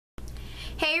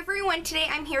Hey everyone, today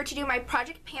I'm here to do my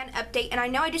Project Pan update, and I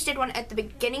know I just did one at the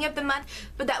beginning of the month,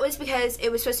 but that was because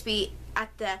it was supposed to be at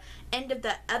the end of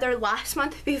the other last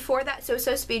month before that, so it was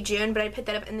supposed to be June, but I put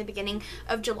that up in the beginning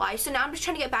of July. So now I'm just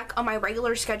trying to get back on my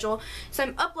regular schedule, so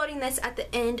I'm uploading this at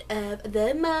the end of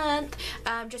the month,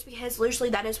 just because usually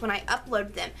that is when I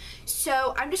upload them.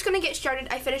 So I'm just going to get started.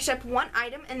 I finished up one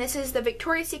item, and this is the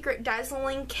Victoria's Secret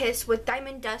Dazzling Kiss with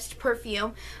Diamond Dust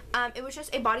perfume. It was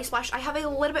just a body splash. I have a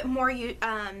little bit more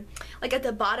like at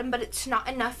the bottom, but it's not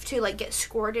enough to like get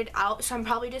squirted out, so I'm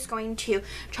probably just going to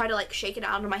try to like shake it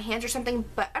out of my hands or something.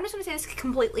 But I'm just going to say this is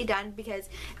completely done because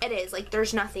it is like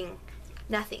there's nothing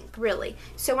really.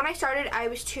 So when I started, I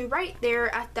was to right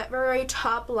there at that very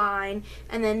top line,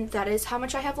 and then that is how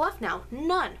much I have left now.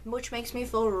 None, which makes me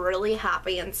feel really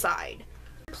happy inside.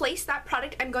 To replace that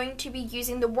product, I'm going to be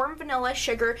using the Warm Vanilla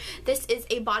Sugar. This is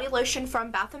a body lotion from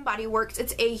Bath & Body Works.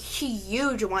 It's a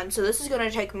huge one, so this is going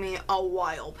to take me a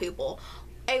while, people.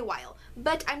 A while.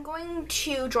 But I'm going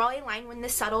to draw a line when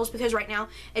this settles because right now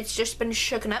it's just been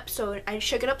shooken up, so I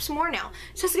shook it up some more now.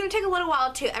 So it's going to take a little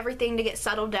while to everything to get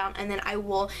settled down, and then I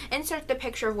will insert the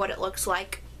picture of what it looks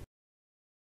like.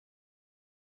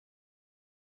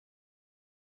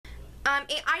 An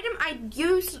item I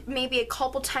used maybe a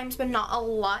couple times, but not a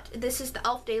lot. This is the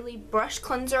e.l.f. Daily Brush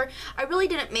Cleanser. I really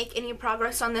didn't make any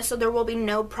progress on this, so there will be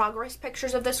no progress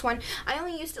pictures of this one. I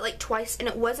only used it like twice, and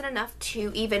it wasn't enough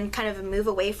to even kind of move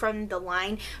away from the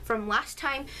line from last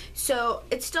time. So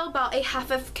it's still about a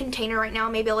half a container right now,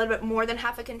 maybe a little bit more than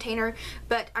half a container,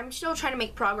 but I'm still trying to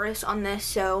make progress on this,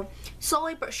 so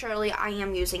slowly but surely I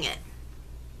am using it.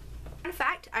 In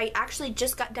fact, I actually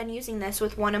just got done using this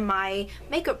with one of my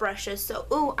makeup brushes, so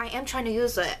ooh, I am trying to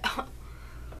use it.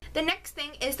 The next thing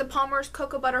is the Palmer's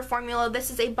Cocoa Butter Formula. This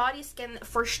is a body skin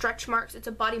for stretch marks. It's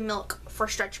a body milk for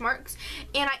stretch marks,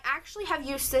 and I actually have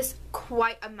used this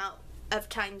quite a amount of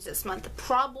times this month,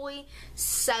 probably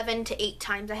 7 to 8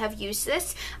 times I have used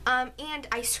this, and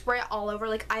I spray it all over.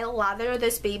 Like, I lather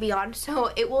this baby on,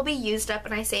 so it will be used up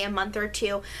in, I say, a month or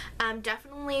two.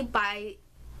 Definitely by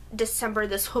December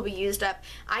this will be used up.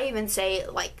 I even say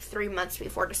like 3 months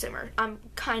before December. I'm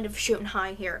kind of shooting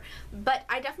high here, but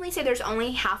I definitely say there's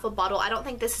only half a bottle. I don't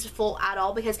think this is full at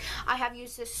all because I have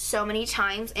used this so many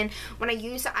times, and when I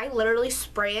use it, I literally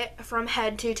spray it from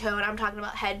head to toe, and I'm talking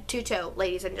about head to toe,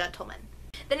 ladies and gentlemen.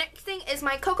 The next thing is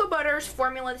my Cocoa Butters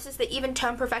formula. This is the Even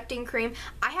Tone Perfecting Cream.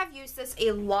 I have used this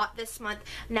a lot this month.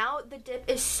 Now the dip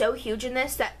is so huge in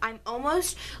this that I'm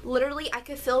almost literally, I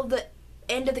could feel the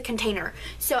end of the container.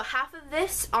 So half of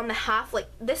this on the half, like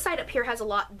this side up here has a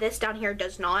lot, this down here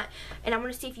does not, and I'm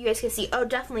going to see if you guys can see. Oh,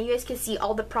 definitely you guys can see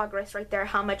all the progress right there,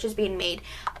 how much is being made.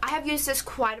 I have used this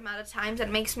quite a amount of times, and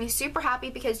it makes me super happy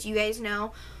because you guys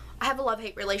know I have a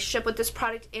love-hate relationship with this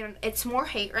product, and it's more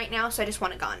hate right now, so I just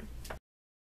want it gone.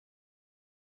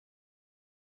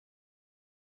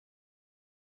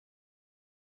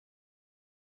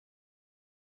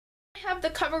 I have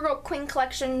the CoverGirl Queen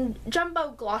Collection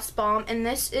Jumbo Gloss Balm, and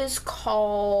this is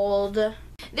called,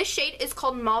 this shade is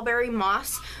called Mulberry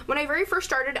Moss. When I very first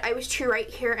started, I was to right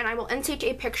here, and I will insert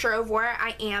a picture of where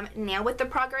I am now with the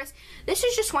progress. This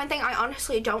is just one thing I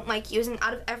honestly don't like using.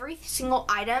 Out of every single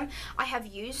item I have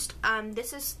used,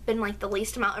 this has been like the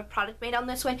least amount of product made on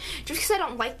this one, just because I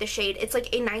don't like the shade. It's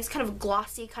like a nice kind of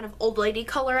glossy kind of old lady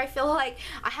color, I feel like.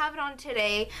 I have it on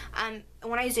today.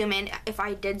 When I zoom in, if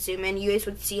I did zoom in, you guys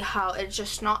would see how it's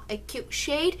just not a cute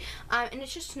shade, and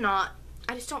it's just not,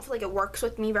 I just don't feel like it works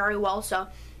with me very well, so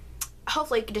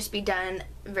hopefully it could just be done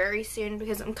very soon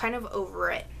because I'm kind of over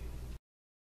it.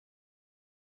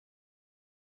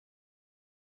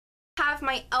 Have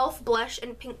my e.l.f. blush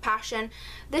in Pink Passion.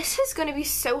 This is going to be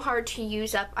so hard to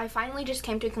use up. I finally just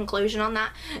came to a conclusion on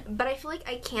that, but I feel like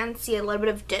I can see a little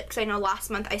bit of dip because I know last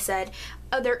month I said,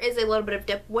 oh, there is a little bit of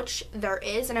dip, which there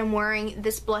is, and I'm wearing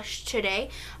this blush today.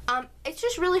 It's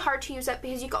just really hard to use up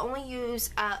because you can only use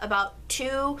about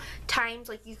 2 times,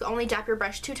 like you can only dab your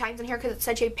brush 2 times in here because it's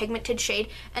such a pigmented shade,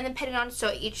 and then put it on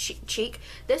so each cheek.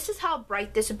 This is how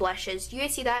bright this blush is. Do you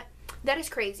guys see that? That is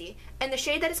crazy. And the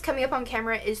shade that is coming up on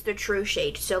camera is the true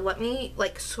shade. So let me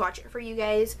like swatch it for you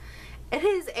guys. It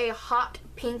is a hot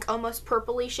pink, almost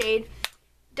purpley shade.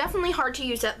 Definitely hard to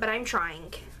use up, but I'm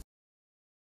trying.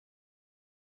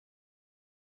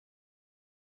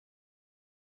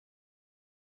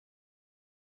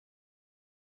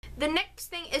 The next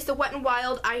thing is the Wet n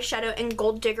Wild eyeshadow in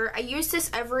Gold Digger. I use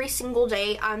this every single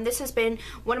day. This has been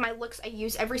one of my looks I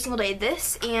use every single day.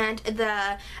 This and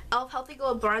the e.l.f. Healthy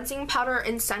Glow bronzing powder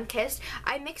in Sunkissed.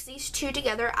 I mix these two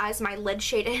together as my lid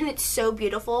shade, and it's so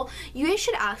beautiful. You guys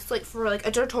should ask like for like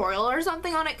a tutorial or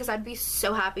something on it because I'd be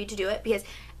so happy to do it because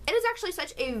It is actually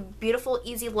such a beautiful,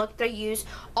 easy look that I use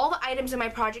all the items in my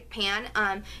project pan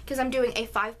because I'm doing a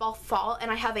 5-ball fall and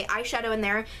I have a eyeshadow in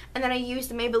there, and then I use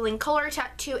the Maybelline Color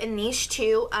Tattoo in these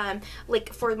two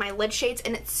like for my lid shades,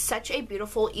 and it's such a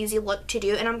beautiful, easy look to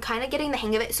do, and I'm kind of getting the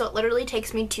hang of it, so it literally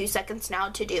takes me 2 seconds now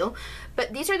to do.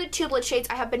 But these are the two lid shades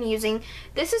I have been using.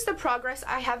 This is the progress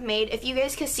I have made. If you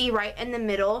guys can see right in the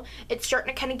middle, it's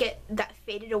starting to kind of get that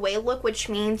faded away look, which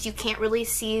means you can't really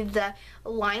see the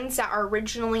lines that are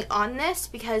originally on this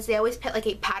because they always put like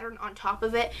a pattern on top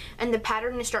of it, and the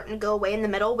pattern is starting to go away in the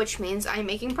middle, which means I'm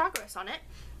making progress on it.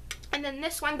 And then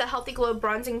this one, the Healthy Glow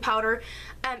Bronzing Powder.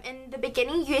 In the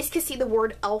beginning, you guys can see the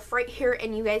word e.l.f. right here,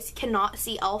 and you guys cannot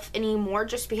see e.l.f. anymore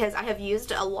just because I have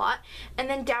used it a lot. And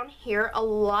then down here, a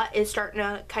lot is starting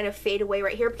to kind of fade away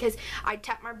right here because I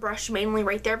tapped my brush mainly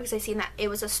right there because I seen that it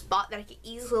was a spot that I could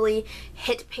easily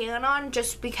hit pan on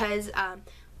just because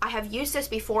I have used this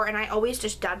before and I always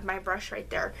just dabbed my brush right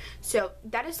there. So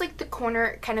that is like the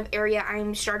corner kind of area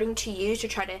I'm starting to use to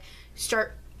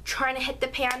trying to hit the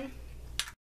pan.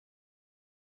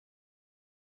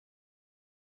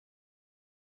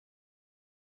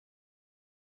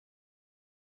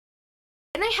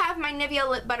 And I have my Nivea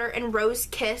Lip Butter and Rose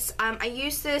Kiss. I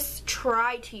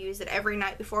try to use it every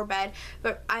night before bed,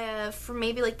 but for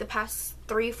maybe like the past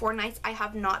 3-4 nights I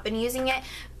have not been using it,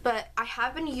 but I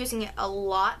have been using it a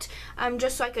lot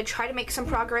just so I could try to make some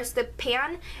progress. The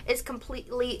pan is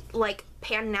completely like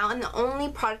pan now, and the only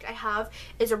product I have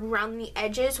is around the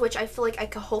edges, which I feel like I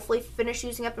could hopefully finish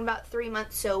using up in about 3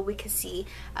 months, so we can see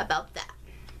about that.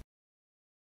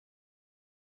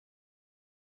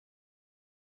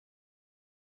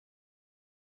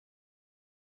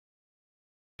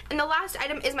 And the last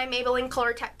item is my Maybelline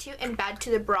Color Tattoo in Bad to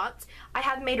the Bronze. I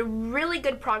have made really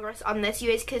good progress on this.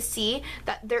 You guys can see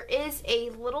that there is a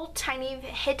little tiny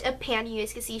hit of pan. You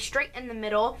guys can see straight in the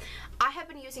middle. I have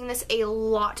been using this a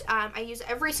lot. I use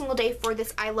it every single day for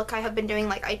this eye look I have been doing,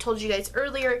 like I told you guys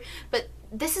earlier. But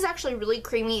this is actually really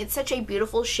creamy. It's such a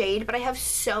beautiful shade, but I have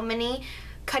so many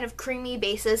kind of creamy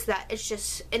bases that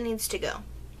it needs to go.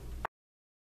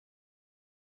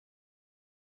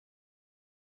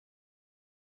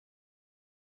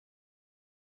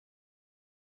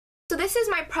 So this is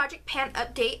my project pan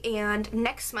update, and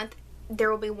next month there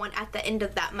will be one at the end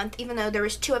of that month. Even though there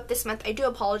was 2 up this month, I do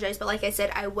apologize, but like I said,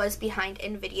 I was behind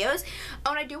in videos.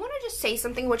 Oh, and I do want to just say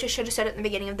something which I should have said at the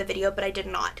beginning of the video, but I did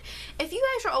not. If you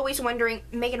guys are always wondering,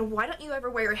 Megan, why don't you ever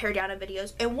wear your hair down in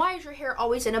videos, and why is your hair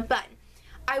always in a bun?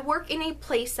 I work in a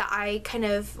place that I kind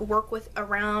of work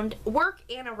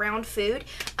and around food,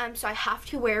 so I have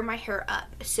to wear my hair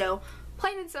up. So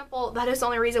plain and simple, that is the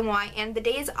only reason why. And the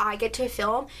days I get to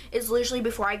film is usually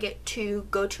before I get to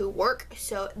go to work,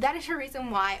 so that is the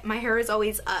reason why my hair is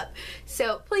always up.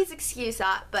 So please excuse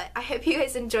that, but I hope you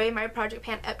guys enjoy my project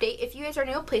pan update. If you guys are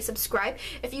new, please subscribe.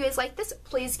 If you guys like this,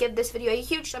 please give this video a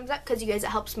huge thumbs up because you guys,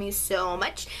 it helps me so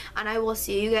much. And I will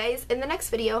see you guys in the next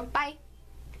video. Bye.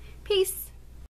 Peace.